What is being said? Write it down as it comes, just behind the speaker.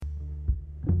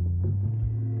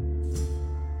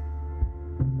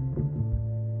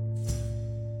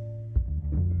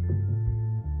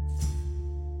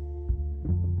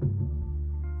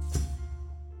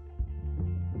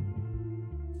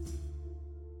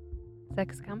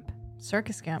Circus camp.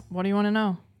 Circus camp. What do you want to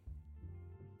know?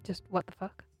 Just what the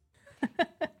fuck?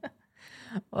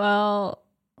 Well,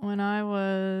 when I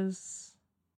was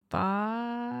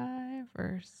 5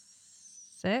 or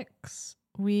 6,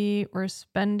 we were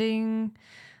spending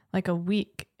like a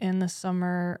week in the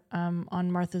summer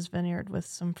on Martha's Vineyard with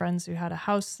some friends who had a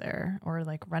house there or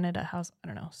like rented a house. I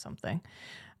don't know, something.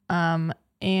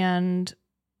 And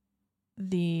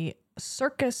the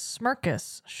Circus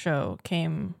Smirkus show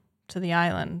came to the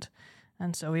island.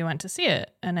 And so we went to see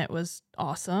it and it was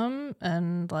awesome.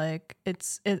 And like the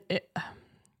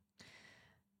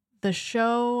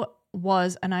show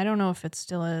was, and I don't know if it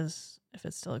still is, if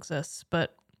it still exists,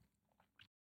 but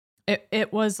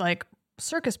it was like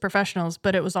circus professionals,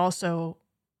 but it was also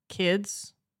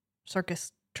kids,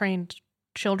 circus trained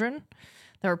children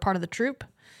that were part of the troupe.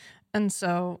 And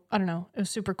so, I don't know, it was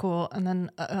super cool. And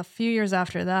then a few years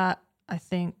after that, I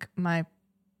think my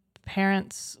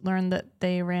parents learned that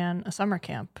they ran a summer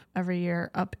camp every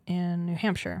year up in New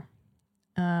Hampshire.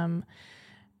 And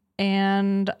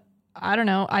I don't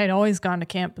know, I had always gone to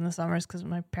camp in the summers because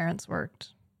my parents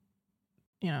worked,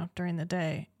 during the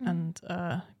day. And,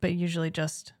 but usually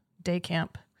just day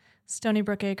camp. Stony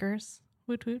Brook Acres,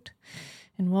 woot woot,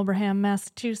 in Wilbraham,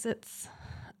 Massachusetts.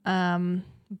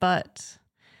 But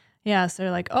yeah, so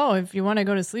they're like, oh, if you want to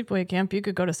go to sleepaway camp, you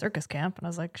could go to circus camp. And I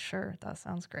was like, sure, that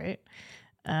sounds great.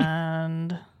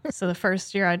 And so the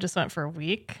first year I just went for a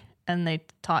week and they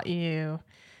taught you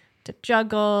to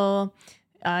juggle.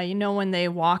 When they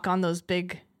walk on those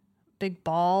big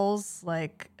balls,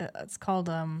 like it's called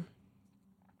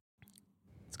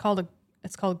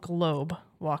globe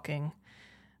walking.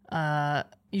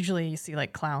 Usually you see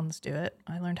like clowns do it.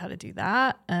 I learned how to do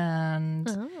that. And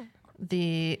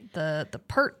the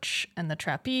perch and the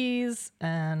trapeze,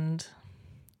 and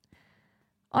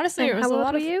honestly, And it was how a old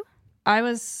lot were of. you? I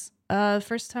was the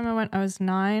first time I went, I was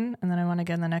 9, and then I went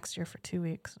again the next year for 2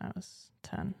 weeks, and I was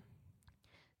 10.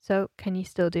 So can you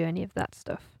still do any of that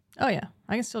stuff? Oh yeah,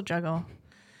 I can still juggle.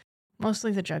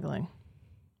 Mostly the juggling.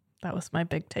 That was my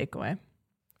big takeaway,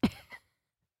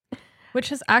 which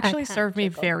has actually can't served me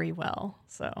juggle. very well.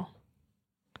 So,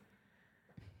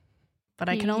 but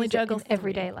I You can only use it juggle in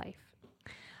everyday life.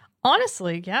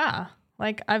 Honestly, yeah.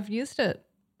 Like I've used it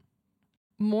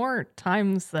more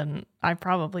times than I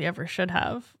probably ever should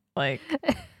have. Like,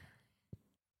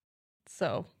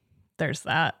 so there's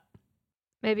that.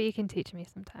 Maybe you can teach me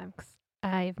sometime because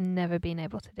I've never been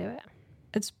able to do it.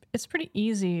 It's pretty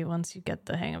easy once you get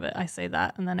the hang of it. I say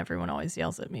that, and then everyone always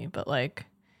yells at me. But like,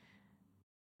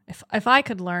 if I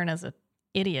could learn as an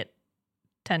idiot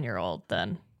 10-year-old,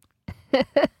 then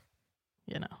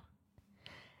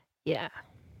Yeah.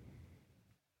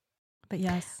 But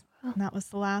yes, Well. that was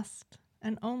the last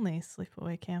and only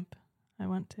sleepaway camp I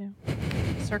went to.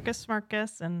 Circus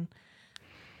Smirkus and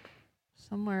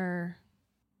somewhere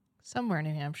in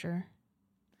New Hampshire.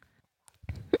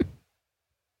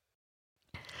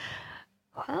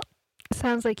 Well,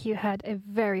 sounds like you had a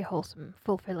very wholesome,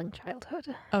 fulfilling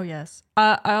childhood. Oh yes.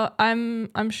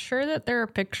 I'm sure that there are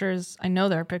pictures. I know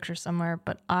there are pictures somewhere,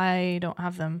 but I don't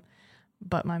have them.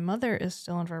 But my mother is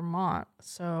still in Vermont,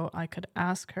 so I could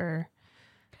ask her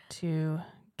to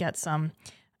get some.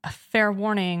 A fair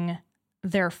warning,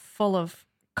 they're full of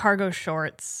cargo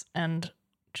shorts and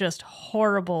just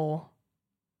horrible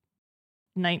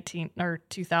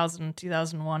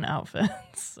 2001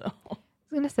 outfits. So I was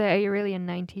going to say, are you really a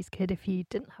 90s kid if you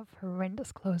didn't have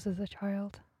horrendous clothes as a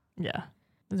child? yeah,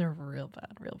 they're real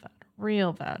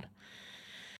bad.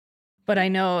 But I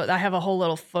know I have a whole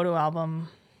little photo album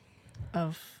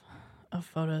of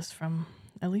photos from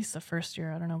at least the first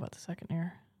year. I don't know about the second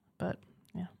year, but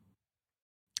yeah.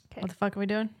 Okay. What the fuck are we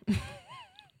doing?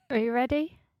 Are you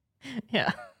ready?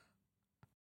 Yeah.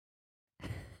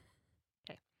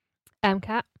 I'm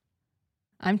Kat,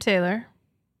 I'm Taylor.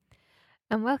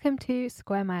 and welcome to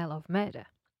Square Mile of Murder.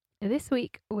 This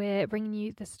week, we're bringing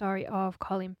you the story of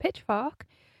Colin Pitchfork,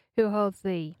 who holds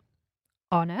the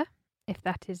honour, if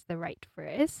that is the right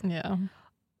phrase, Yeah.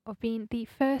 of being the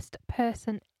first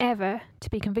person ever to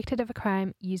be convicted of a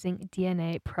crime using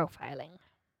DNA profiling.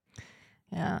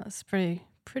 Yeah, it's pretty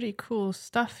cool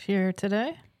stuff here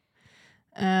today.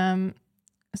 So,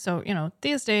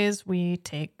 these days we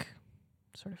take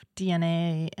sort of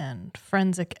DNA and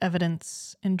forensic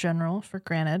evidence in general for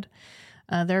granted.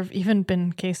 There have even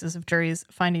been cases of juries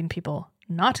finding people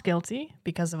not guilty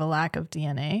because of a lack of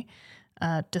DNA,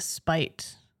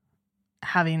 despite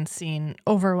having seen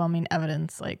overwhelming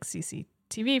evidence like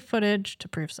CCTV footage to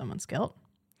prove someone's guilt.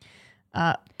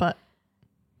 But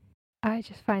I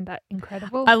just find that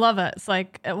incredible. I love it. It's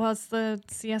like, it's the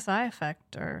CSI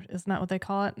effect, or isn't that what they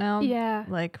call it now? Yeah.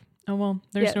 Like, Oh, well,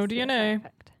 there's no it's the SI DNA.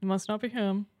 effect. It must not be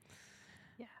him.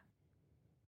 Yeah.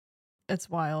 It's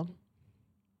wild.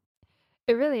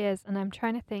 It really is. And I'm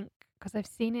trying to think, because I've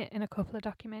seen it in a couple of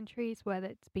documentaries where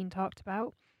it's been talked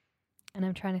about, and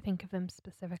I'm trying to think of them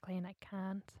specifically, and I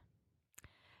can't.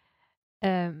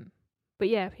 But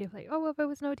yeah, people are like, oh, well, there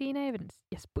was no DNA evidence.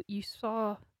 Yes, but you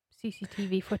saw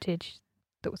CCTV footage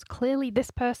that was clearly this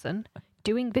person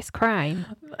doing this crime.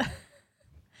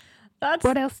 That's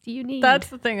What else do you need? That's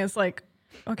the thing. Is like,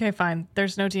 okay, fine.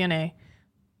 There's no DNA,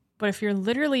 but if you're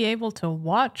literally able to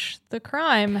watch the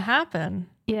crime happen,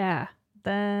 yeah,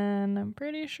 then I'm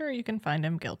pretty sure you can find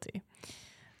him guilty,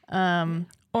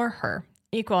 or her.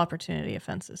 Equal opportunity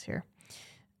offenses here.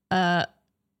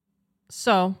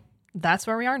 So that's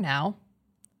where we are now.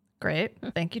 Great.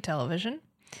 Thank you, television.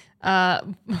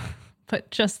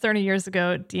 But just 30 years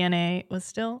ago, DNA was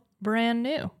still brand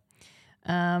new.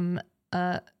 And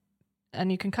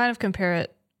you can kind of compare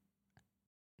it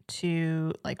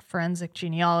to like forensic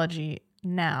genealogy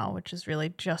now, which is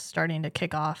really just starting to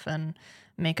kick off and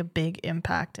make a big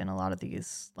impact in a lot of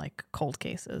these like cold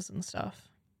cases and stuff.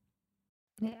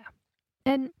 yeah.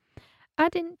 And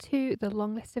adding to the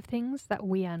long list of things that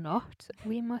we are not,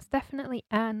 we most definitely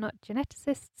are not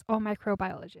geneticists or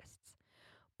microbiologists.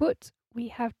 But we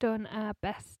have done our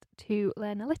best to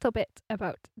learn a little bit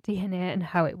about DNA and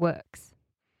how it works.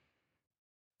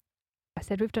 I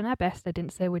said we've done our best. I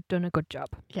didn't say we'd done a good job.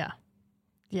 Yeah.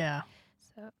 Yeah.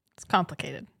 So It's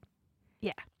complicated.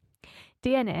 yeah.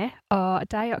 DNA, or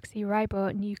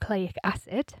deoxyribonucleic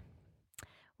acid,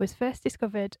 was first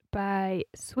discovered by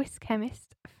Swiss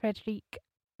chemist Friedrich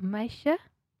Miescher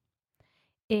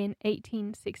in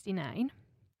 1869.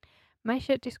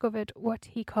 Miescher discovered what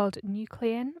he called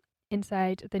nuclein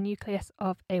inside the nucleus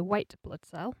of a white blood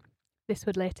cell. This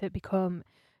would later become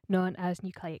known as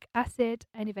nucleic acid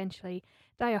and eventually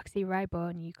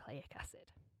deoxyribonucleic acid.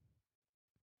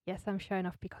 Yes, I'm showing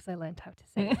off because I learned how to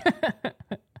say it.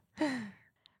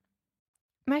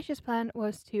 Miescher's plan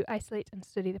was to isolate and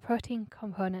study the protein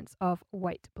components of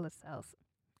white blood cells.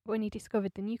 When he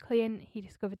discovered the nuclein, he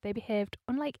discovered they behaved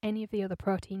unlike any of the other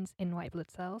proteins in white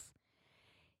blood cells.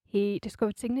 He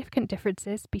discovered significant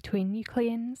differences between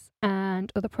nucleins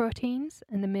and other proteins,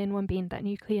 and the main one being that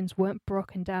nucleins weren't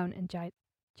broken down and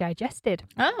digested.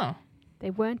 Oh. They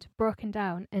weren't broken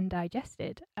down and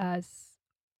digested as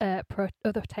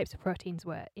other types of proteins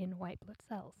were in white blood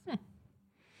cells.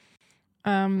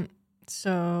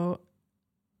 So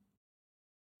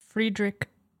Friedrich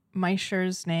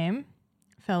Miescher's name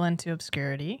fell into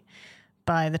obscurity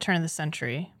by the turn of the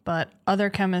century, but other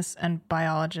chemists and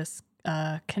biologists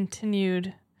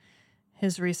continued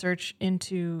his research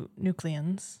into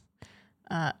nucleins.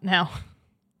 Now,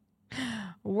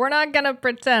 we're not going to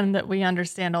pretend that we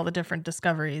understand all the different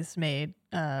discoveries made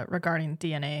regarding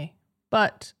DNA,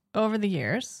 but over the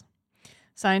years,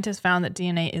 scientists found that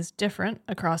DNA is different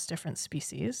across different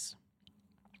species.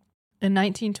 In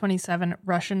 1927,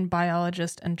 Russian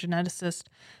biologist and geneticist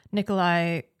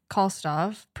Nikolai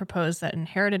Kolstov proposed that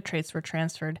inherited traits were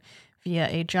transferred via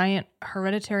a giant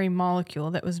hereditary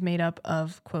molecule that was made up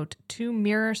of, quote, 2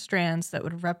 mirror strands that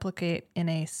would replicate in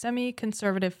a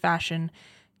semi-conservative fashion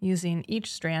using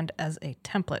each strand as a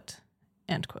template,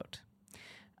 end quote.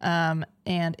 And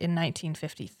in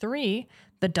 1953,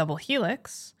 the double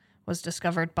helix was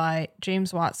discovered by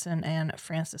James Watson and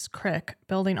Francis Crick,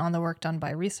 building on the work done by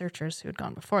researchers who had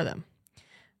gone before them.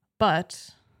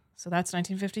 But, so that's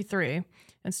 1953,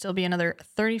 and still be another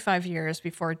 35 years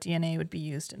before DNA would be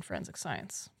used in forensic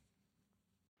science.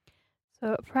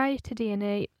 So prior to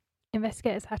DNA,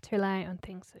 investigators had to rely on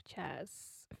things such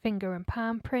as finger and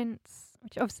palm prints,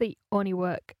 which obviously only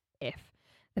work if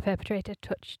the perpetrator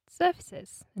touched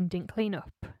surfaces and didn't clean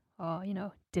up or,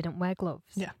 didn't wear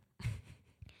gloves. Yeah.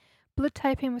 Blood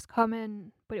typing was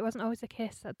common, but it wasn't always the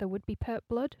case that there would be pert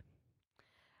blood.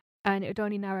 And it would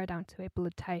only narrow down to a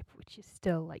blood type, which is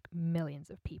still like millions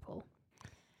of people.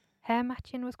 Hair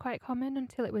matching was quite common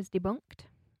until it was debunked.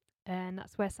 And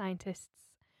that's where scientists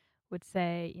would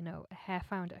say, a hair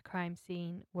found at a crime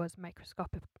scene was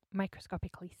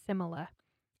microscopically similar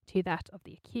to that of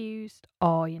the accused,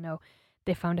 or,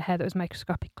 they found a hair that was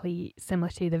microscopically similar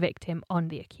to the victim on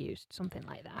the accused, something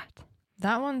like that.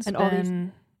 That one's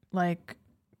been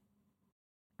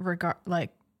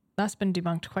that's been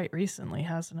debunked quite recently,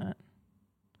 hasn't it?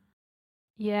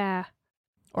 Yeah.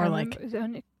 Or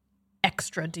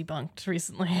extra debunked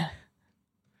recently.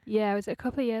 Yeah, it was a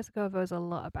couple of years ago. There was a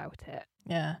lot about it.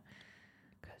 Yeah.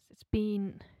 Because it's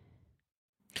been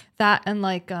that and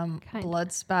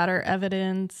blood spatter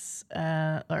evidence,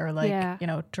 or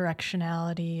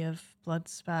directionality of blood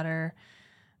spatter.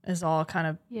 is all kind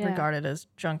of Yeah. regarded as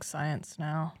junk science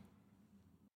now.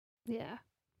 Yeah.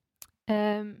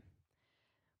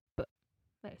 But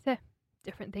like I say,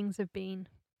 different things have been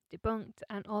debunked,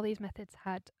 and all these methods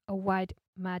had a wide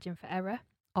margin for error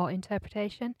or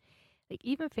interpretation. Like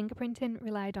even fingerprinting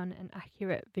relied on an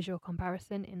accurate visual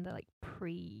comparison in the like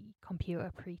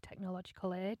pre-computer,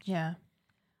 pre-technological age. Yeah.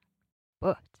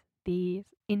 But the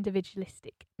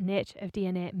individualistic nature of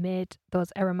DNA made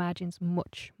those error margins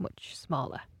much, much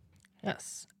smaller.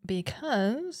 Yes,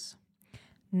 because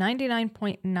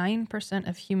 99.9%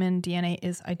 of human DNA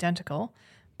is identical,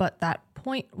 but that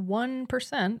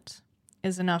 0.1%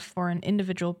 is enough for an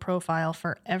individual profile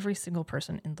for every single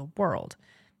person in the world,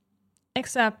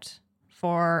 except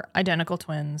for identical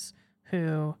twins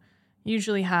who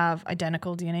usually have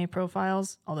identical DNA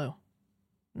profiles, although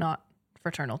not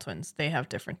fraternal twins. They have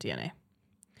different DNA.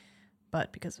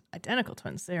 But because of identical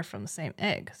twins, they are from the same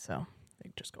egg, so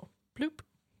they just go bloop.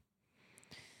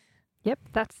 Yep,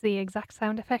 that's the exact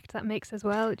sound effect that makes as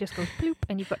well. It just goes bloop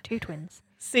and you've got two twins.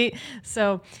 See,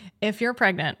 so if you're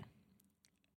pregnant,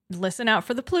 listen out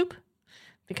for the ploop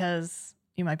because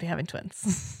you might be having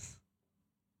twins.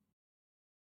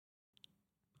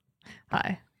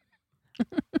 Hi.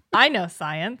 I know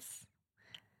science.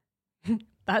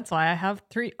 That's why I have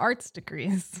 3 arts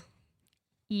degrees.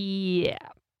 Yeah.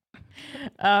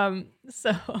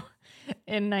 So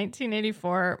in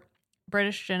 1984,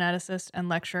 British geneticist and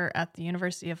lecturer at the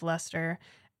University of Leicester,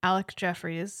 Alec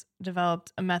Jeffreys,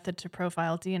 developed a method to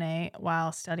profile DNA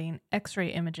while studying X-ray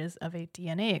images of a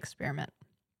DNA experiment.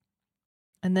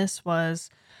 And this was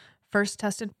first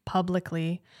tested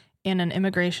publicly in an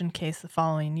immigration case the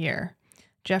following year.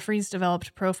 Jeffreys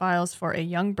developed profiles for a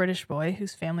young British boy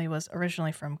whose family was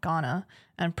originally from Ghana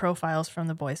and profiles from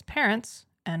the boy's parents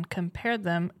and compared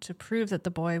them to prove that the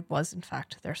boy was in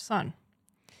fact their son.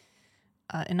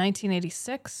 In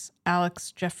 1986,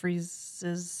 Alex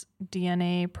Jeffreys'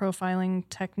 DNA profiling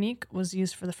technique was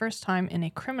used for the first time in a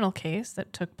criminal case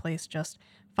that took place just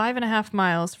 5.5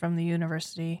 miles from the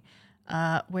university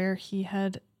where he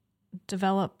had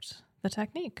developed the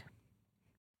technique.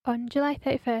 On July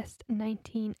 31st,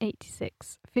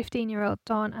 1986, 15-year-old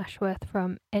Dawn Ashworth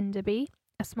from Enderby,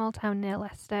 a small town near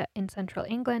Leicester in central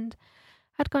England,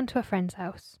 had gone to a friend's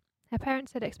house. Her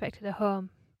parents had expected her home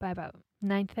by about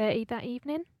 9:30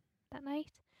 that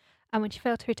night, and when she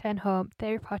failed to return home,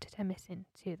 they reported her missing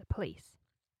to the police.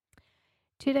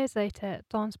 2 days later,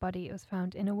 Dawn's body was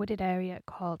found in a wooded area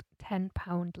called 10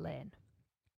 Pound Lane.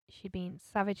 She'd been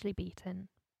savagely beaten,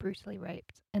 brutally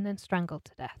raped, and then strangled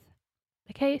to death.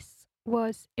 The case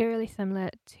was eerily similar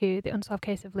to the unsolved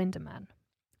case of Linda Mann,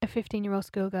 a 15-year-old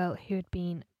schoolgirl who had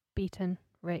been beaten,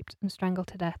 raped, and strangled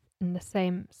to death in the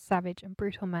same savage and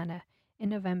brutal manner in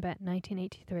November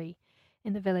 1983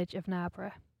 in the village of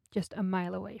Narborough, just a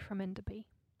mile away from Enderby.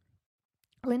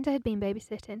 Linda had been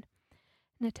babysitting and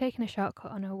had taken a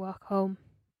shortcut on her walk home.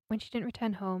 When she didn't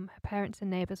return home, her parents and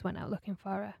neighbours went out looking for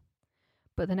her.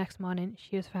 But the next morning,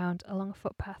 she was found along a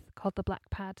footpath called the Black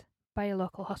Pad by a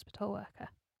local hospital worker.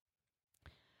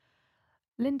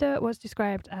 Linda was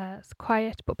described as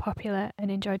quiet but popular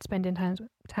and enjoyed spending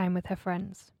time with her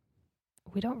friends.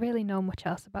 We don't really know much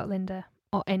else about Linda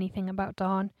or anything about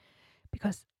Dawn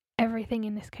because everything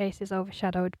in this case is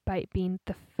overshadowed by it being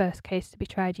the first case to be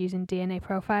tried using DNA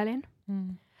profiling.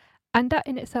 And that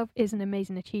in itself is an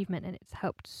amazing achievement, and it's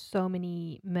helped so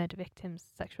many murder victims,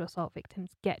 sexual assault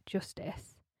victims get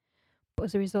justice. But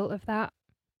as a result of that,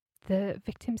 the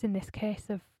victims in this case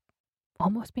have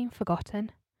almost been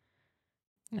forgotten.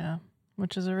 Yeah,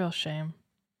 which is a real shame.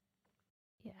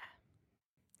 Yeah.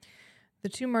 The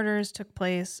 2 murders took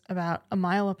place about a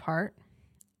mile apart,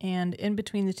 and in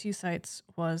between the 2 sites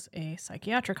was a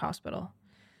psychiatric hospital.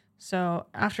 So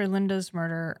after Linda's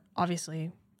murder,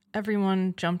 obviously,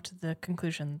 everyone jumped to the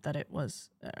conclusion that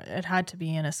it had to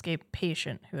be an escaped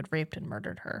patient who had raped and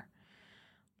murdered her.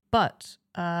 But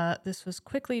this was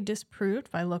quickly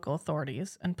disproved by local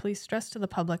authorities, and police stressed to the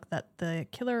public that the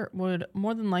killer would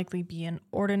more than likely be an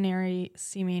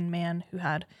ordinary-seeming man who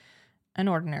had an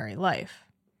ordinary life.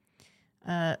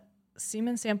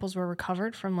 Semen samples were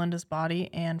recovered from Linda's body,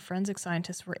 and forensic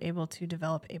scientists were able to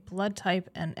develop a blood type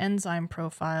and enzyme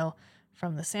profile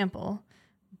from the sample,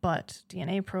 but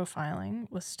DNA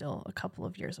profiling was still a couple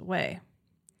of years away.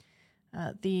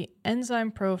 The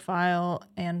enzyme profile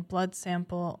and blood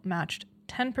sample matched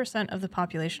 10% of the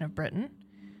population of Britain,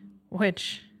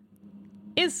 which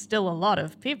is still a lot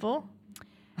of people.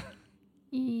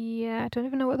 Yeah, I don't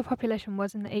even know what the population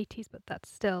was in the 80s, but that's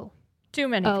still too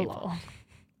many a people. lot.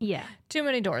 Yeah. Too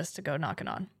many doors to go knocking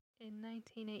on. In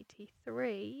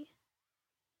 1983,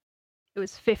 it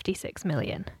was 56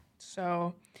 million.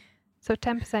 So, So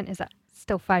 10% is that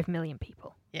still 5 million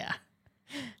people. yeah.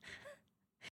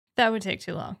 That would take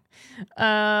too long.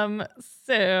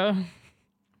 So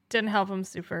didn't help him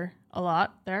super a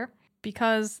lot there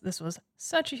because this was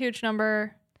such a huge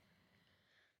number.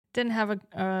 Didn't have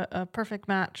a perfect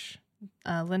match.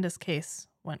 Linda's case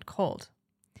went cold.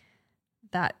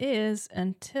 That is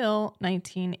until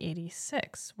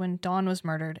 1986, when Dawn was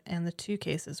murdered and the two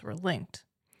cases were linked.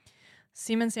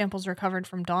 Semen samples recovered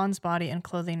from Dawn's body and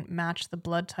clothing matched the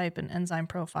blood type and enzyme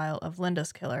profile of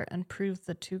Linda's killer and proved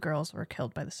the two girls were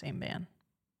killed by the same man.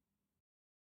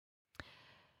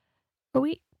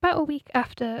 About a week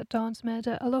after Dawn's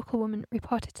murder, a local woman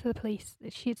reported to the police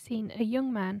that she had seen a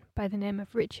young man by the name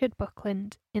of Richard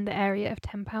Buckland in the area of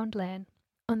 10 Pound Lane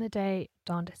on the day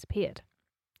Dawn disappeared.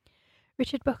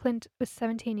 Richard Buckland was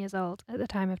 17 years old at the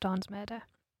time of Dawn's murder,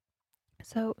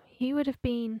 so he would have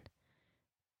been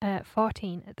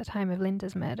 14 at the time of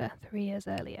Linda's murder 3 years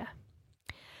earlier,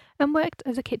 and worked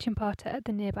as a kitchen porter at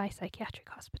the nearby psychiatric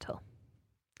hospital.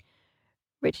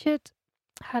 Richard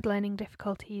had learning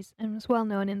difficulties and was well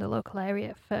known in the local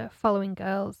area for following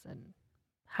girls and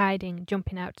hiding and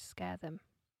jumping out to scare them.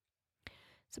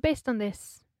 So based on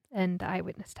this and the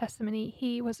eyewitness testimony,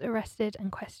 he was arrested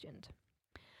and questioned.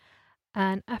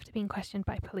 And after being questioned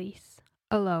by police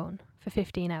alone for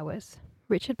 15 hours,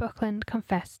 Richard Buckland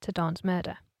confessed to Dawn's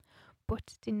murder,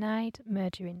 but denied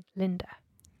murdering Linda.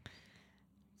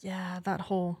 Yeah, that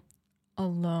whole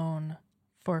alone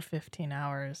for 15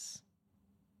 hours.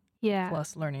 Yeah.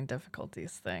 Plus learning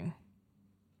difficulties thing.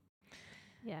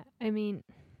 Yeah, I mean,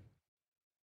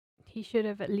 he should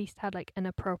have at least had like an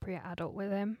appropriate adult with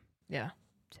him. Yeah.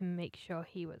 To make sure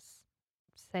he was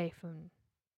safe and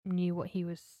knew where he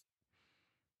was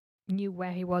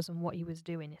and what he was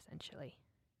doing, essentially.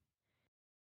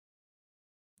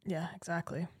 Yeah,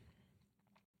 exactly.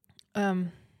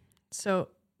 So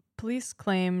police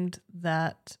claimed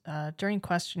that during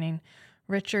questioning,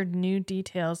 Richard knew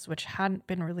details which hadn't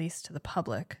been released to the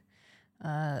public.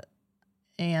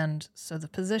 And so the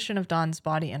position of Dawn's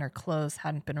body and her clothes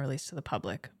hadn't been released to the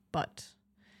public, but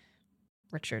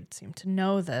Richard seemed to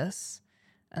know this.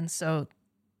 And so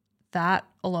that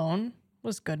alone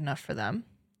was good enough for them.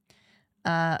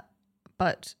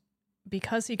 But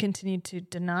because he continued to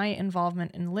deny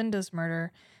involvement in Linda's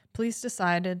murder, police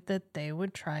decided that they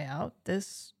would try out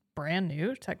this brand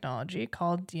new technology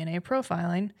called DNA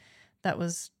profiling that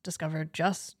was discovered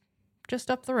just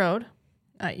up the road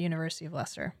at University of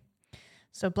Leicester.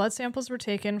 So blood samples were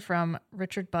taken from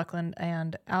Richard Buckland,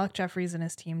 and Alec Jeffreys and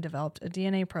his team developed a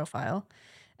DNA profile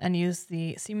and used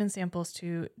the semen samples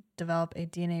to develop a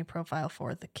DNA profile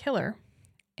for the killer,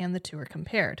 and the two were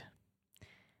compared.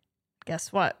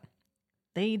 Guess what?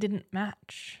 They didn't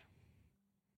match.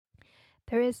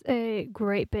 There is a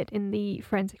great bit in the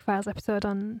Forensic Files episode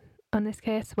on this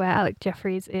case where Alec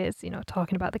Jeffreys is,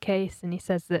 talking about the case, and he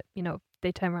says that,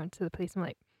 they turn around to the police and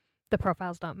like, the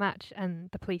profiles don't match, and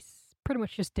the police pretty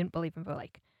much just didn't believe him. But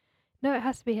like, no, it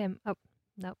has to be him. Oh,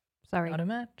 no, sorry. Not a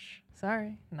match.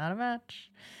 Sorry, not a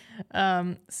match.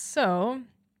 So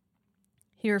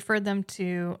he referred them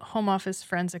to Home Office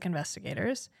forensic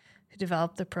investigators who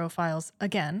developed the profiles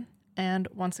again, and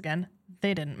once again,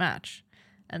 they didn't match.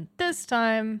 And this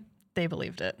time, they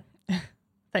believed it,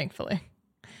 thankfully.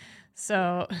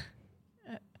 So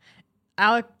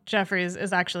Alec Jeffreys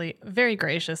is actually very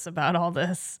gracious about all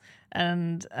this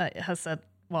and has said,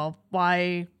 well,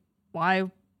 why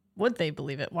would they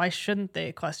believe it? Why shouldn't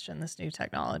they question this new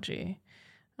technology?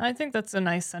 I think that's a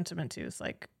nice sentiment too. It's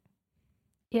like,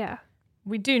 yeah,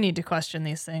 we do need to question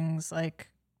these things, like,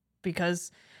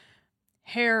 because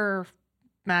hair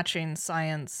matching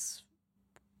science,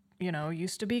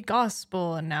 used to be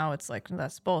gospel, and now it's like,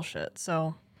 that's bullshit.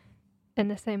 So, and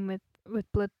the same with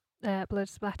blood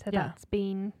splatter. Yeah. That's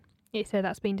been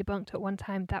debunked at one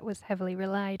time. That was heavily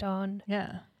relied on.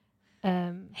 Yeah.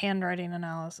 Handwriting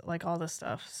analysis, like all this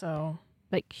stuff. So,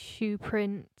 like shoe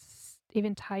prints,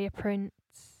 even tire prints.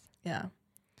 Yeah.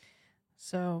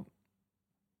 So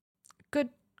good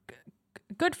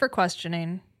for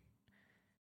questioning,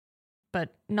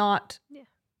 but not. Yeah.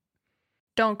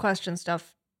 Don't question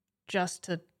stuff just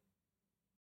to.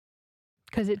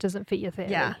 Because it doesn't fit your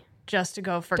theory. Yeah. Just to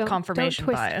go for confirmation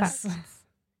don't twist bias. Facts.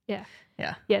 Yeah.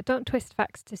 Yeah. Yeah. Don't twist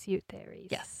facts to suit theories.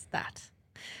 Yes, that.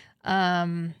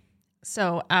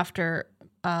 So after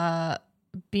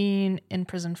being in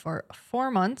prison for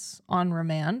 4 months on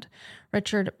remand,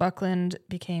 Richard Buckland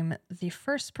became the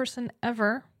first person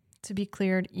ever to be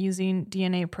cleared using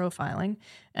DNA profiling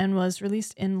and was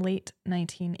released in late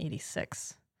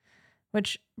 1986,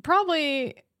 which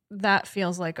probably that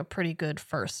feels like a pretty good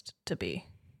first to be.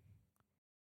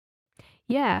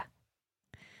 Yeah.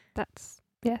 That's,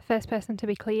 first person to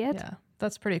be cleared. Yeah,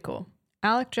 that's pretty cool.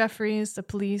 Alec Jeffries, the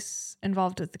police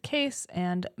involved with the case,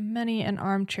 and many an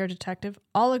armchair detective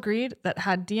all agreed that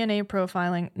had DNA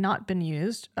profiling not been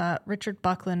used, Richard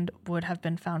Buckland would have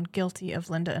been found guilty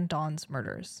of Linda and Dawn's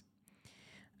murders.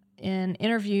 In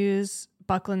interviews,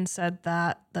 Buckland said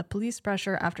that the police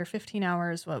pressure after 15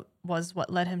 hours was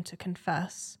what led him to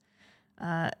confess.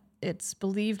 It's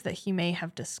believed that he may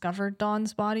have discovered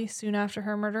Dawn's body soon after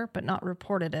her murder, but not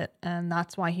reported it, and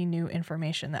that's why he knew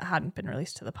information that hadn't been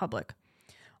released to the public.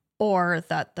 Or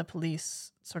that the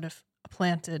police sort of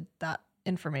planted that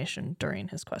information during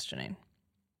his questioning.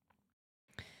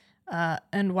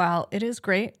 And while it is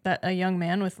great that a young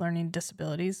man with learning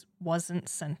disabilities wasn't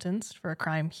sentenced for a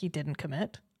crime he didn't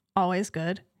commit, always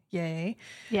good, yay.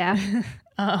 Yeah.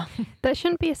 That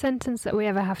shouldn't be a sentence that we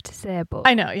ever have to say, but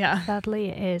I know, yeah. sadly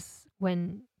it is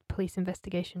when police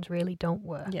investigations really don't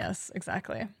work. Yes,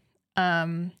 exactly.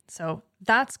 So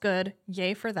that's good,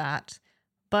 yay for that.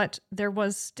 But there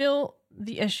was still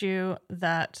the issue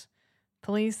that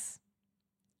police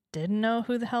didn't know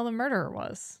who the hell the murderer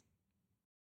was.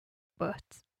 But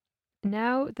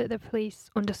now that the police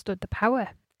understood the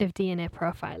power of DNA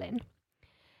profiling,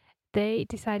 they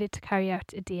decided to carry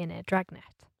out a DNA dragnet.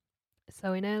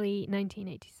 So in early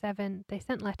 1987, they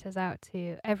sent letters out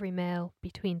to every male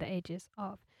between the ages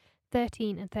of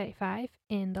 13 and 35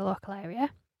 in the local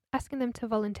area, asking them to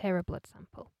volunteer a blood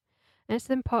sample. And it's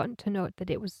important to note that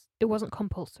it wasn't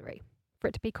compulsory. For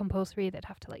it to be compulsory, they'd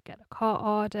have to get a court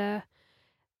order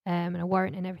and a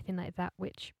warrant and everything like that,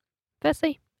 which,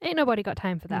 firstly, ain't nobody got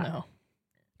time for that. No.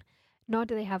 Nor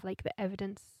do they have the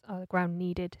evidence or the ground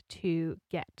needed to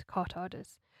get court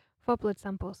orders for blood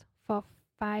samples for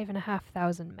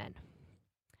 5,500 men.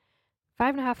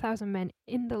 5,500 men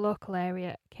in the local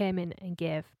area came in and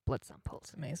gave blood samples.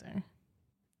 It's amazing.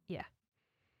 Yeah.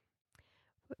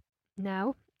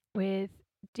 Now, with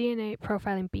DNA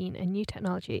profiling being a new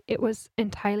technology, it was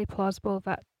entirely plausible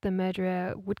that the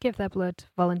murderer would give their blood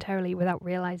voluntarily without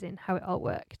realizing how it all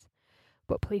worked.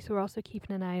 But police were also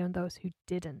keeping an eye on those who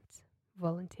didn't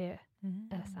volunteer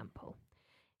a sample,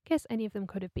 in case any of them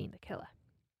could have been the killer.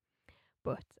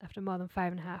 But after more than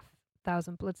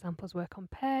 5,500 blood samples were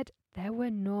compared, there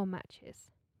were no matches.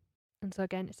 And so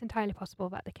again, it's entirely possible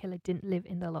that the killer didn't live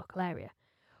in the local area,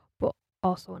 but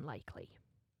also unlikely.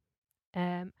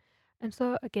 And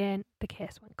so again, the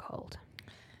case went cold.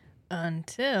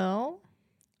 Until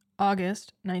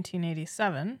August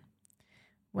 1987,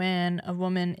 when a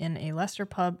woman in a Leicester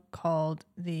pub called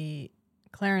the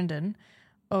Clarendon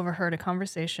overheard a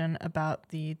conversation about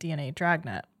the DNA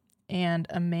dragnet, and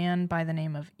a man by the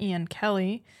name of Ian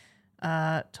Kelly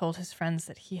told his friends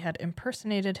that he had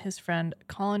impersonated his friend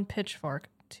Colin Pitchfork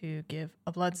to give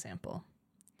a blood sample.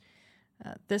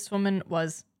 This woman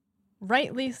was,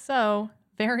 rightly so,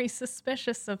 very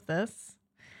suspicious of this.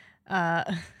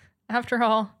 After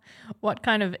all, what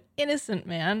kind of innocent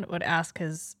man would ask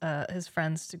his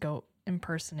friends to go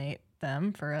impersonate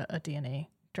them for a DNA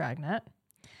dragnet?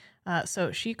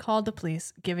 So she called the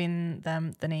police, giving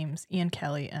them the names Ian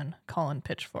Kelly and Colin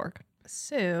Pitchfork.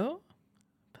 So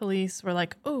police were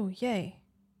like, oh, yay,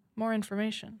 more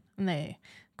information. And they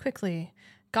quickly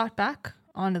got back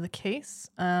onto the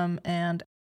case. And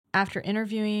after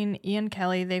interviewing Ian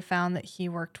Kelly, they found that he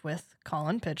worked with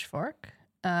Colin Pitchfork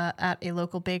at a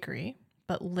local bakery,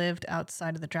 but lived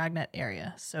outside of the dragnet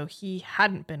area. So he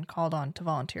hadn't been called on to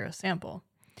volunteer a sample.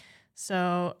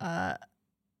 So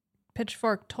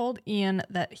Pitchfork told Ian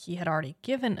that he had already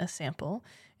given a sample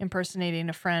impersonating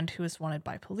a friend who was wanted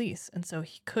by police. And so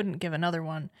he couldn't give another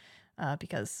one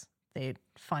because they'd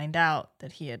find out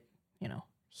that he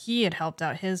had helped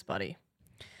out his buddy.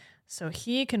 So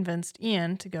he convinced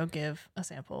Ian to go give a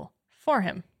sample for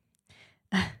him.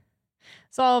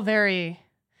 It's all there's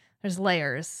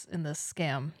layers in this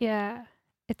scam. Yeah.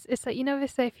 It's like, they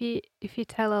say if you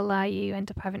tell a lie, you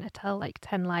end up having to tell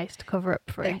 10 lies to cover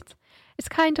up for it. It's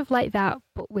kind of like that,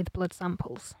 but with blood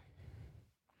samples.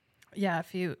 Yeah,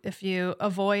 if you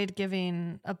avoid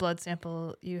giving a blood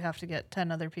sample, you have to get 10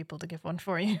 other people to give one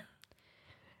for you.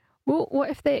 Well, what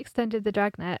if they extended the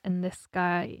dragnet and this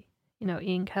guy,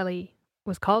 Ian Kelly,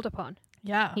 was called upon?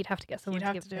 Yeah. He'd have to get someone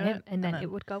to give it to him, and then it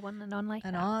would go on and on like that.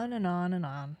 And on and on and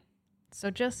on.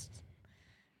 So just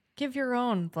give your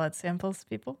own blood samples,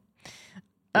 people.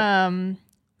 Yeah.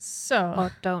 So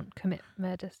or don't commit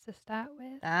murders to start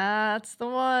with. That's the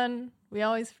one. We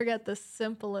always forget the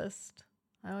simplest.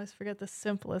 I always forget the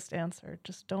simplest answer.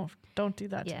 Just don't do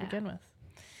that to begin with.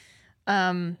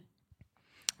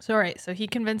 So all right, so he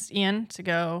convinced Ian to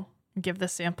go give the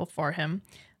sample for him,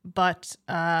 but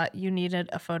you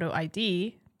needed a photo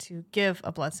ID to give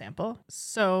a blood sample.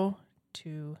 So,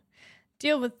 to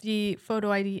deal with the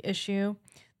photo ID issue,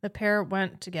 the pair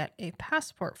went to get a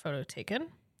passport photo taken,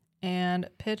 and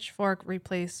Pitchfork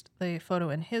replaced the photo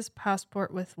in his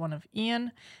passport with one of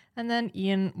Ian, and then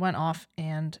Ian went off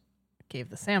and gave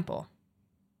the sample.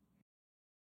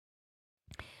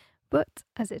 But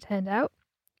as it turned out,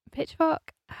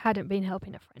 Pitchfork hadn't been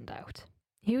helping a friend out.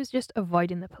 He was just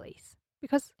avoiding the police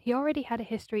because he already had a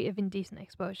history of indecent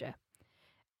exposure.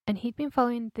 And he'd been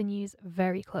following the news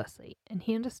very closely, and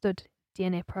he understood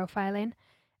DNA profiling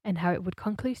and how it would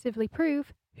conclusively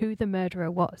prove who the murderer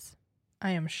was.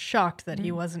 I am shocked that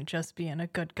he wasn't just being a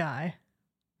good guy.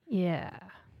 Yeah.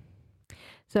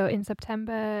 So in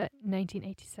September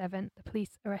 1987, the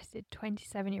police arrested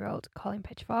 27-year-old Colin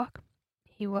Pitchfork.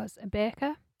 He was a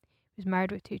baker, he was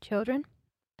married with 2 children,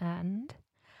 and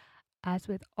as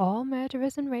with all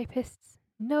murderers and rapists,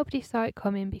 nobody saw it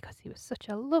coming because he was such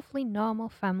a lovely, normal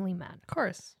family man. Of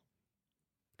course.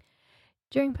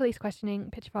 During police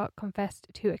questioning, Pitchfork confessed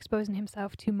to exposing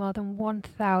himself to more than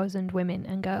 1,000 women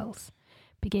and girls,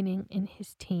 beginning in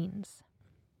his teens.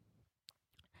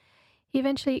 He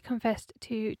eventually confessed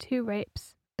to 2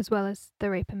 rapes, as well as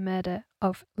the rape and murder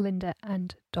of Linda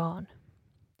and Dawn.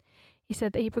 He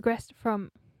said that he progressed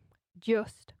from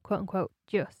just, quote unquote,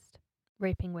 just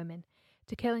raping women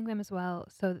to killing them as well,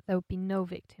 so that there would be no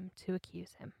victim to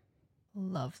accuse him.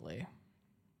 Lovely.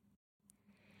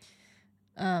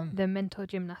 The mental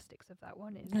gymnastics of that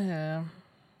one is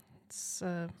it's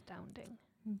astounding.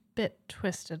 Bit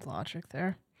twisted logic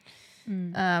there.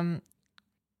 Mm.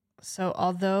 So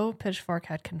although Pitchfork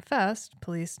had confessed,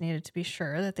 police needed to be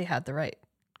sure that they had the right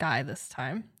guy this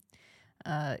time.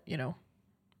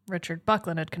 Richard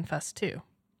Buckland had confessed too,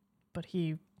 but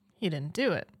he didn't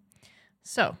do it.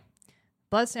 So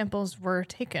blood samples were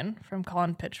taken from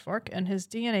Colin Pitchfork, and his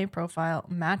DNA profile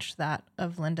matched that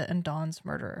of Linda and Dawn's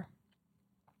murderer.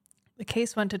 The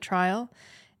case went to trial,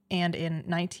 and in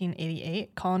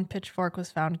 1988, Colin Pitchfork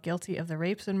was found guilty of the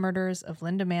rapes and murders of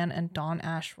Linda Mann and Dawn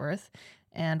Ashworth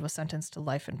and was sentenced to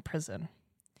life in prison.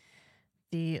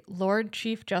 The Lord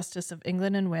Chief Justice of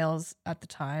England and Wales at the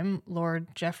time, Lord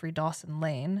Geoffrey Dawson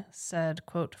Lane, said,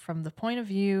 quote, "From the point of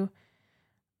view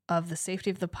of the safety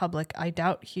of the public, I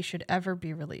doubt he should ever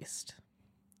be released."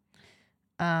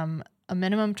 A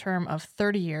minimum term of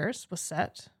 30 years was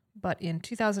set, but in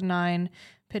 2009,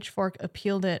 Pitchfork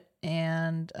appealed it,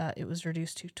 and it was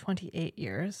reduced to 28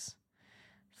 years.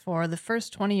 For the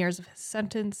first 20 years of his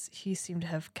sentence, he seemed to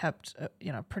have kept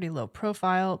a pretty low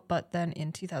profile, but then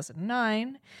in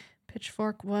 2009,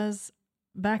 Pitchfork was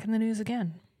back in the news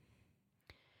again.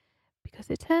 Because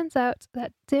it turns out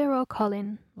that dear old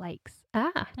Colin likes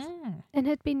art and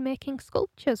had been making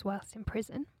sculptures whilst in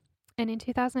prison. And in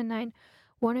 2009,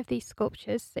 one of these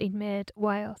sculptures that he'd made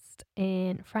whilst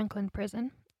in Franklin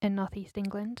Prison in northeast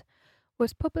England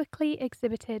was publicly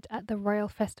exhibited at the Royal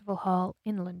Festival Hall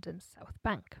in London's South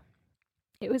Bank.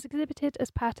 It was exhibited as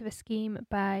part of a scheme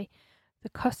by the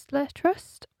Kostler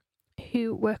Trust,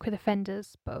 who work with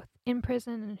offenders both in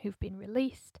prison and who've been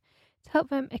released to help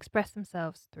them express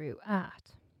themselves through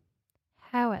art.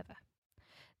 However,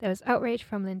 there was outrage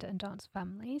from Linda and Dawn's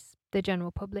families, the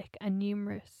general public, and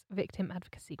numerous victim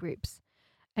advocacy groups,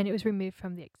 and it was removed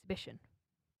from the exhibition.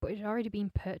 But it had already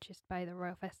been purchased by the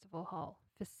Royal Festival Hall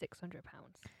for £600.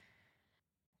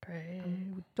 Great.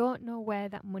 We don't know where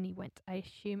that money went. I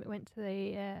assume it went to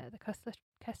the Kessler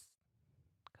Trust.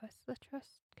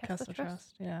 Kessler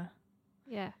Trust, yeah.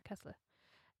 Yeah, Kessler.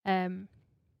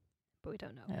 But we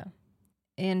don't know. Yeah.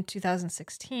 In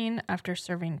 2016, after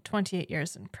serving 28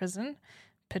 years in prison,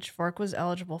 Pitchfork was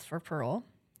eligible for parole,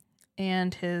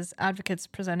 and his advocates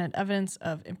presented evidence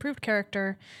of improved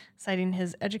character, citing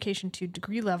his education to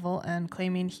degree level and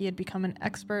claiming he had become an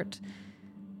expert.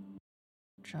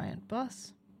 Giant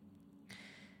bus.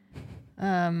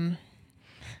 Claiming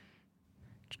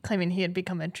he had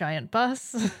become a giant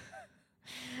bus.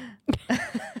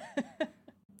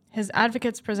 His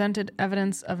advocates presented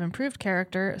evidence of improved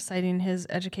character, citing his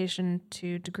education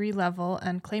to degree level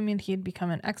and claiming he had become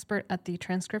an expert at the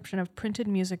transcription of printed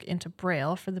music into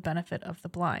Braille for the benefit of the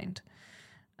blind.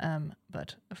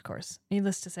 But, of course,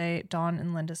 needless to say, Dawn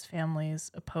and Linda's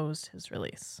families opposed his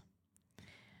release.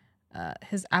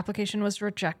 His application was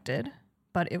rejected,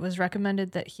 but it was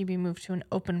recommended that he be moved to an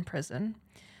open prison.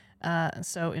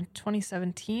 So in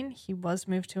 2017, he was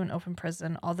moved to an open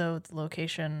prison, although the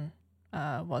location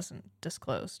wasn't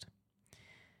disclosed.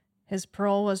 His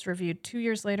parole was reviewed 2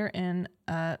 years later in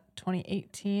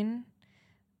 2018,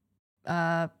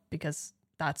 because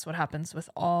that's what happens with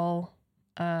all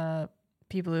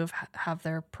people who have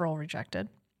their parole rejected.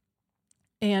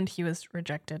 And he was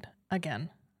rejected again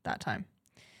that time.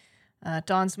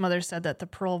 Dawn's mother said that the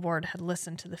parole board had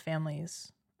listened to the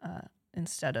families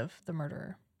instead of the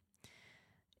murderer.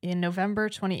 In November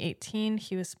 2018,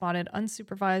 he was spotted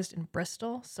unsupervised in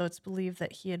Bristol, so it's believed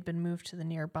that he had been moved to the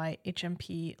nearby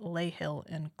HMP Leyhill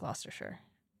in Gloucestershire.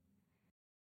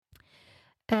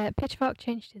 Pitchfork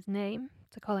changed his name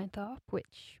to Colin Thorpe,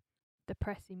 which the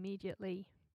press immediately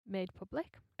made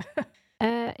public.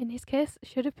 In his case,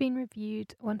 should have been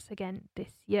reviewed once again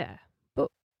this year, but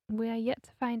we are yet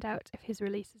to find out if his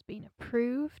release has been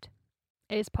approved.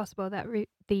 It is possible that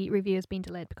the review has been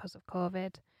delayed because of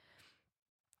COVID.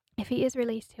 If he is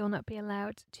released, he will not be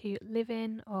allowed to live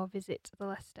in or visit the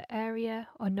Leicester area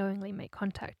or knowingly make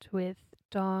contact with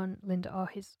Dawn, Linda, or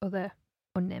his other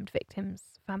unnamed victims'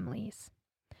 families.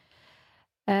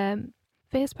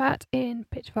 For his part in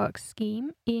Pitchfork's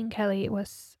scheme, Ian Kelly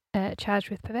was charged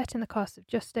with perverting the course of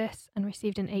justice and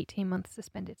received an 18-month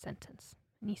suspended sentence.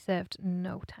 And he served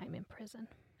no time in prison.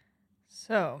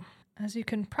 So, as you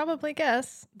can probably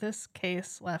guess, this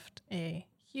case left a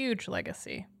huge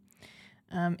legacy.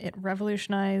 It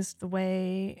revolutionized the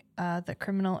way that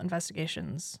criminal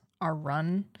investigations are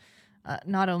run,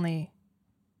 not only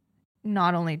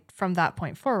from that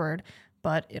point forward,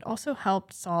 but it also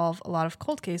helped solve a lot of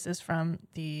cold cases from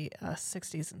the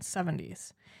 60s and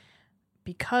 70s.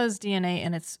 Because DNA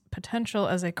and its potential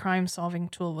as a crime-solving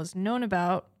tool was known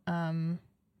about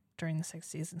during the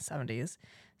 60s and 70s,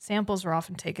 samples were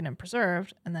often taken and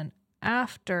preserved, and then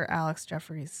after Alex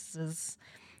Jeffries'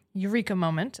 eureka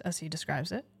moment, as he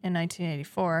describes it, in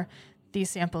 1984, these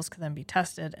samples could then be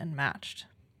tested and matched.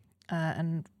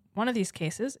 And one of these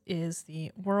cases is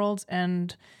the World's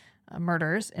End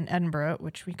murders in Edinburgh,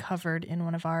 which we covered in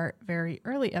one of our very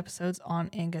early episodes on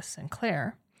Angus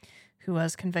Sinclair, who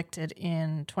was convicted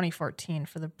in 2014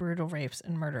 for the brutal rapes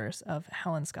and murders of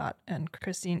Helen Scott and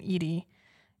Christine Eady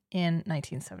in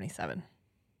 1977.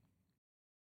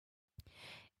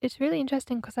 It's really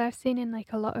interesting because I've seen in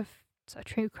like a lot of sort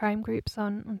of true crime groups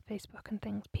on Facebook and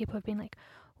things, people have been like,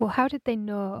 well, how did they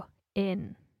know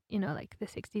in, like the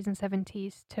 60s and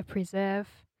 70s to preserve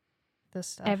This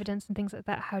stuff. evidence and things like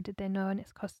that? How did they know? And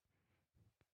it's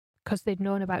because they'd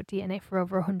known about DNA for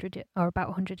over 100 or about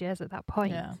 100 years at that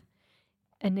point. Yeah.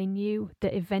 And they knew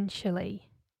that eventually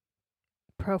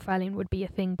profiling would be a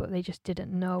thing, but they just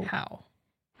didn't know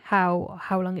how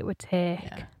long it would take.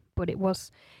 Yeah. But it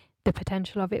was, the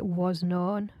potential of it was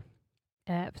known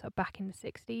sort of back in the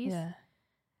 60s. Yeah.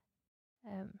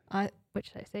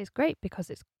 Which I say is great because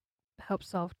it's helped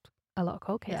solve a lot of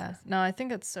cold cases. Yeah. No, I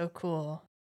think it's so cool.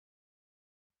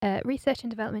 Research and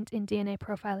development in DNA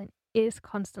profiling is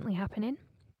constantly happening.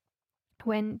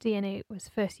 When DNA was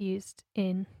first used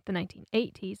in the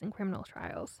 1980s in criminal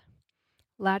trials,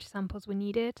 large samples were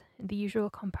needed. The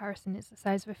usual comparison is the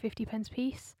size of a 50-pence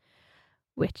piece,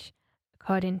 which,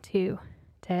 according to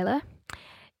Taylor,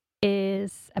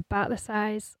 is about the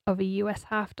size of a US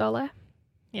 $50.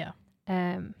 Yeah.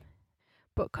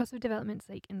 But because of developments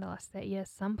like in the last 30 years,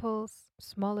 samples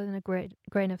smaller than a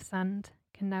grain of sand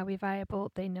can now be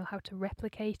viable. They know how to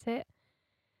replicate it.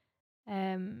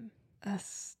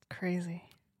 That's crazy.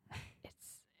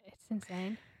 It's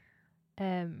insane.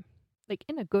 Like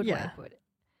in a good way, but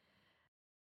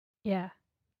yeah,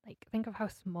 like think of how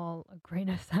small a grain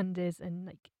of sand is, and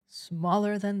like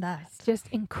smaller than that. It's just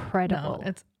incredible. No,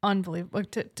 it's unbelievable.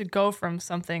 Like to go from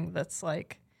something that's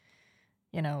like,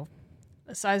 the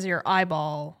size of your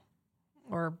eyeball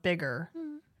or bigger,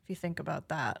 if you think about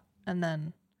that, and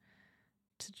then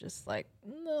to just like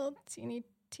little teeny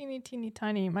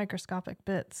tiny microscopic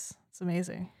bits. It's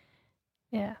amazing.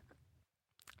 Yeah.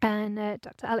 And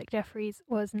Dr. Alec Jeffries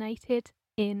was knighted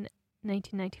in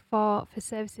 1994 for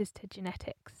services to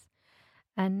genetics.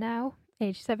 And now,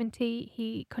 age 70,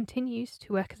 he continues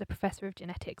to work as a professor of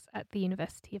genetics at the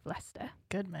University of Leicester.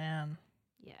 Good man.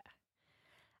 Yeah.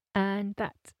 And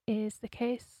that is the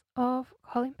case of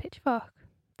Colin Pitchfork,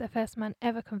 the first man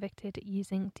ever convicted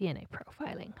using DNA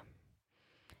profiling.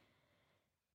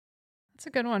 That's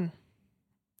a good one.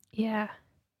 Yeah.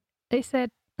 Like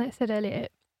I said earlier,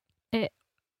 it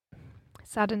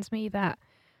saddens me that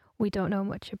we don't know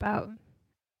much about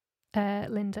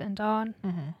Linda and Dawn.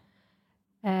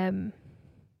 Mm-hmm.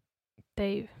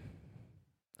 They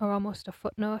are almost a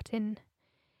footnote in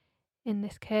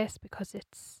this case because it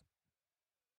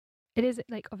is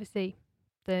like obviously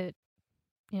the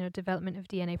development of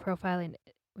DNA profiling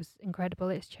was incredible.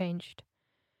 It's changed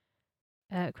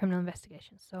criminal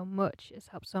investigations so much. It's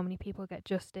helped so many people get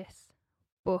justice,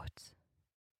 but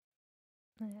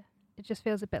it just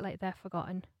feels a bit like they're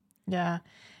forgotten. Yeah,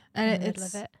 and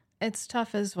it's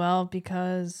tough as well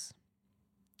because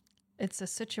it's a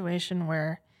situation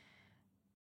where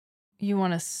you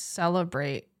want to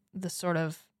celebrate the sort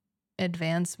of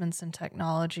advancements in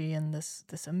technology and this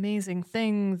amazing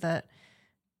thing that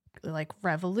like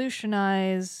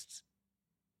revolutionized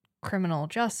criminal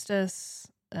justice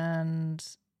and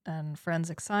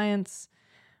forensic science,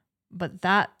 but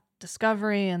that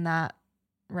discovery and that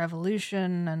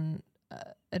revolution and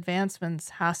advancements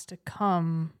has to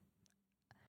come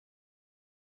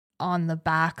on the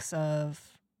backs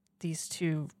of these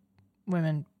two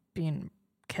women being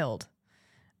killed.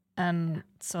 And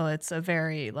so it's a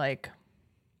very like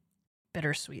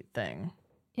bittersweet thing.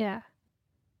 Yeah.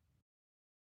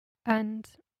 And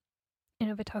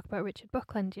if we talk about Richard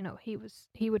Buckland,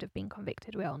 he would have been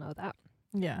convicted. We all know that.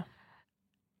 Yeah.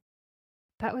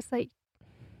 That was like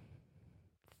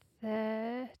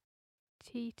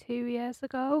 32 years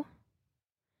ago.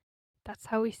 That's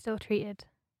how we still treated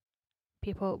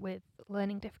people with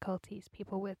learning difficulties,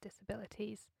 people with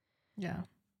disabilities. Yeah.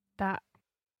 That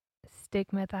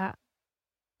stigma, that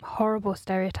horrible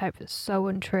stereotype that's so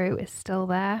untrue is still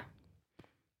there.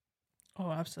 Oh,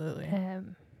 absolutely.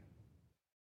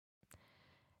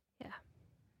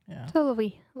 Yeah. It's a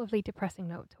lovely depressing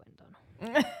note to end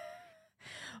on.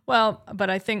 Well, but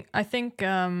I think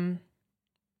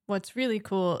what's really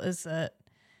cool is that,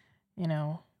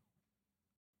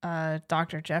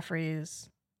 Dr. Jeffries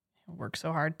worked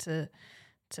so hard to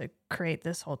create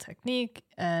this whole technique,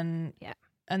 and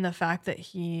the fact that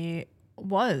he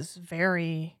was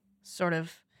very sort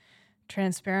of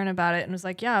transparent about it and was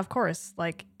like, yeah, of course,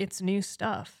 like it's new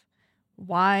stuff.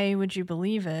 Why would you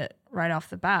believe it right off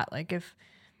the bat? Like if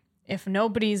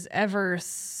nobody's ever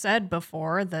said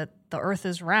before that the earth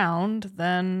is round,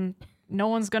 then no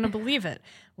one's going to believe it.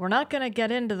 We're not going to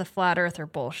get into the flat earther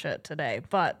bullshit today,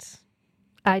 but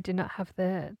I do not have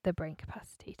the brain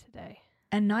capacity today.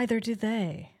 And neither do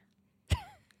they.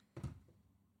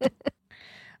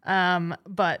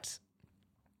 But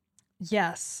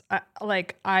yes,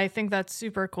 I think that's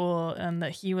super cool, and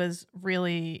that he was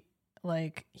really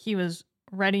he was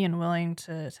ready and willing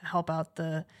to help out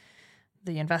the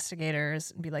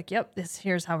investigators and be like, yep,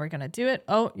 here's how we're going to do it.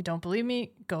 Oh, you don't believe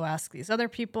me? Go ask these other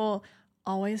people.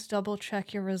 Always double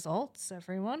check your results,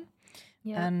 everyone.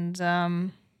 Yeah. And I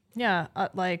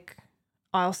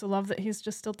also love that he's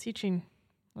just still teaching.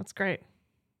 That's great.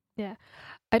 Yeah.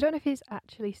 I don't know if he's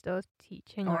actually still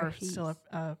teaching or if he's still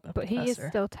a but professor. he is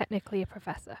still technically a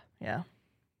professor. Yeah.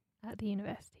 At the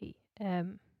university,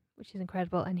 which is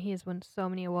incredible. And he has won so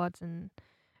many awards and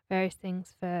various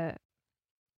things for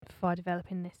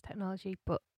developing this technology.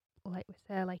 But like we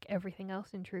say, like everything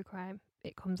else in true crime,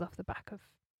 it comes off the back of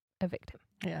a victim.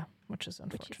 Yeah, which is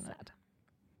unfortunate. Which is sad.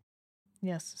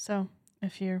 Yes. So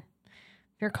if you're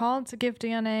called to give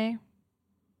DNA,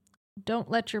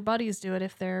 don't let your buddies do it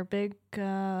if they're big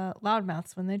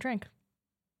loudmouths when they drink.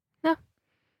 No.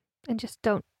 And just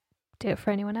don't do it for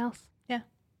anyone else. Yeah,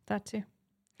 that too.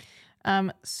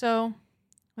 So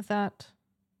with that,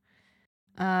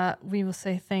 we will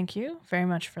say thank you very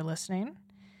much for listening.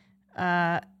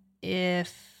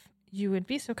 If you would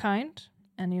be so kind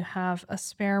and you have a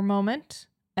spare moment,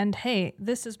 and hey,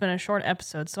 this has been a short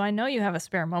episode, so I know you have a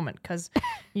spare moment because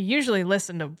you usually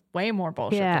listen to way more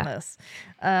bullshit than this.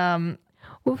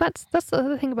 Well, that's the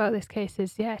other thing about this case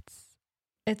is,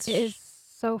 it is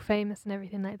so famous and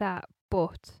everything like that,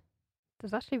 but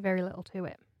there's actually very little to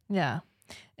it. Yeah,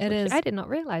 it is. I did not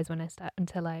realize when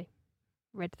until I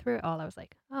read through it all. I was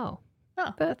like, oh,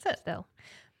 but that's it. Still,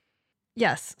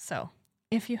 yes. So,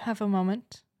 if you have a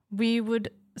moment, we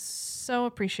would so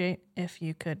appreciate if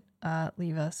you could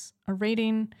leave us a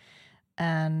rating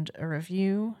and a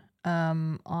review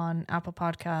on Apple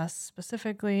Podcasts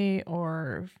specifically,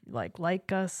 or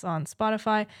like us on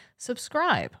Spotify.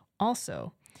 Subscribe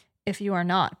also if you are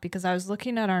not, because I was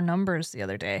looking at our numbers the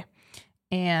other day,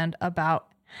 and about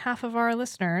half of our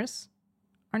listeners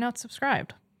are not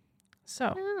subscribed.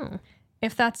 So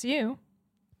if that's you,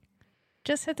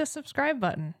 just hit the subscribe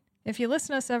button. If you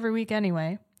listen to us every week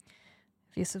anyway,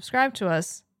 if you subscribe to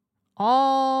us,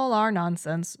 all our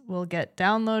nonsense will get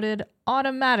downloaded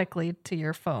automatically to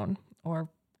your phone or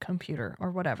computer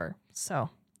or whatever. So,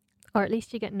 or at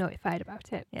least you get notified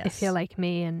about it. Yes. If you're like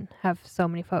me and have so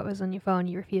many photos on your phone,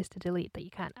 you refuse to delete that you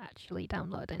can't actually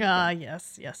download anything.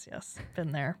 Yes.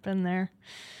 Been there.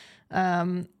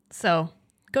 So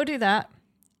go do that.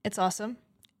 It's awesome.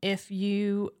 If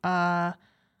you want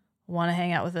to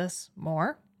hang out with us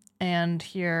more and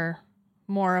hear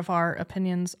more of our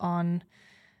opinions on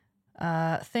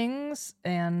things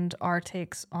and our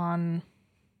takes on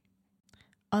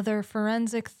other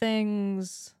forensic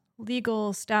things,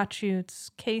 legal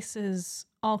statutes, cases,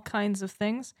 all kinds of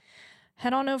things,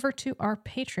 head on over to our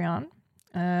Patreon.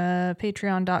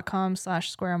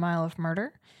 Patreon.com/Square Mile of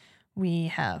Murder. We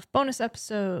have bonus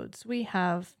episodes. We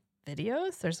have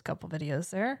videos. There's a couple videos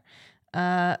there.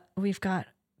 We've got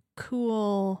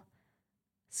cool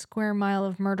Square Mile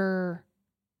of Murder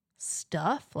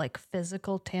stuff, like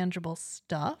physical, tangible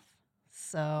stuff.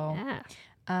 So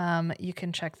you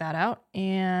can check that out.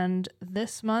 And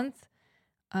this month,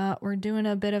 we're doing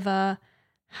a bit of a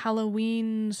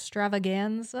Halloween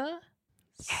extravaganza.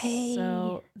 Yay.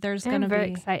 So there's going to be... I'm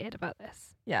very excited about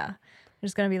this. Yeah.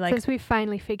 There's going to be like... Since we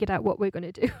finally figured out what we're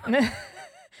going to do.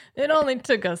 It only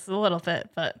took us a little bit,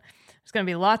 but there's going to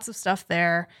be lots of stuff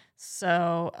there.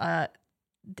 So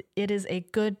it is a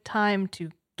good time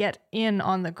to get in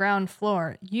on the ground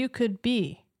floor. You could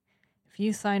be, if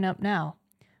you sign up now,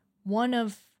 one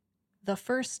of the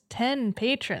first 10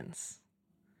 patrons.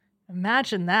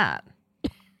 Imagine that.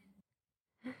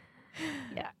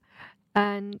 Yeah.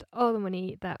 And all the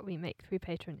money that we make through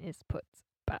Patreon is put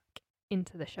back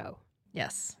into the show.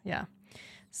 Yes. Yeah.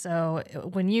 So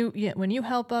when you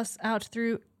help us out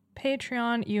through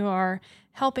Patreon, you are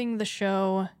helping the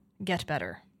show get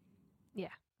better. Yeah.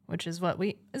 Which is what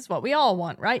we all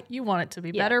want, right? You want it to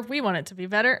be better. We want it to be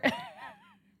better.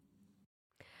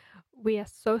 We are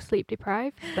so sleep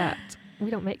deprived that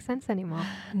we don't make sense anymore.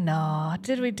 No,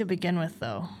 did we to begin with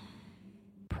though?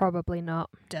 Probably not.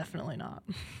 Definitely not.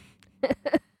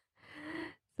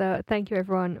 So thank you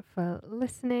everyone for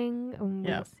listening, and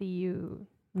we'll see you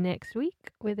next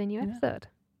week with a new episode.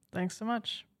 Thanks so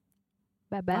much.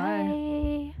 Bye-bye.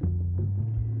 Bye.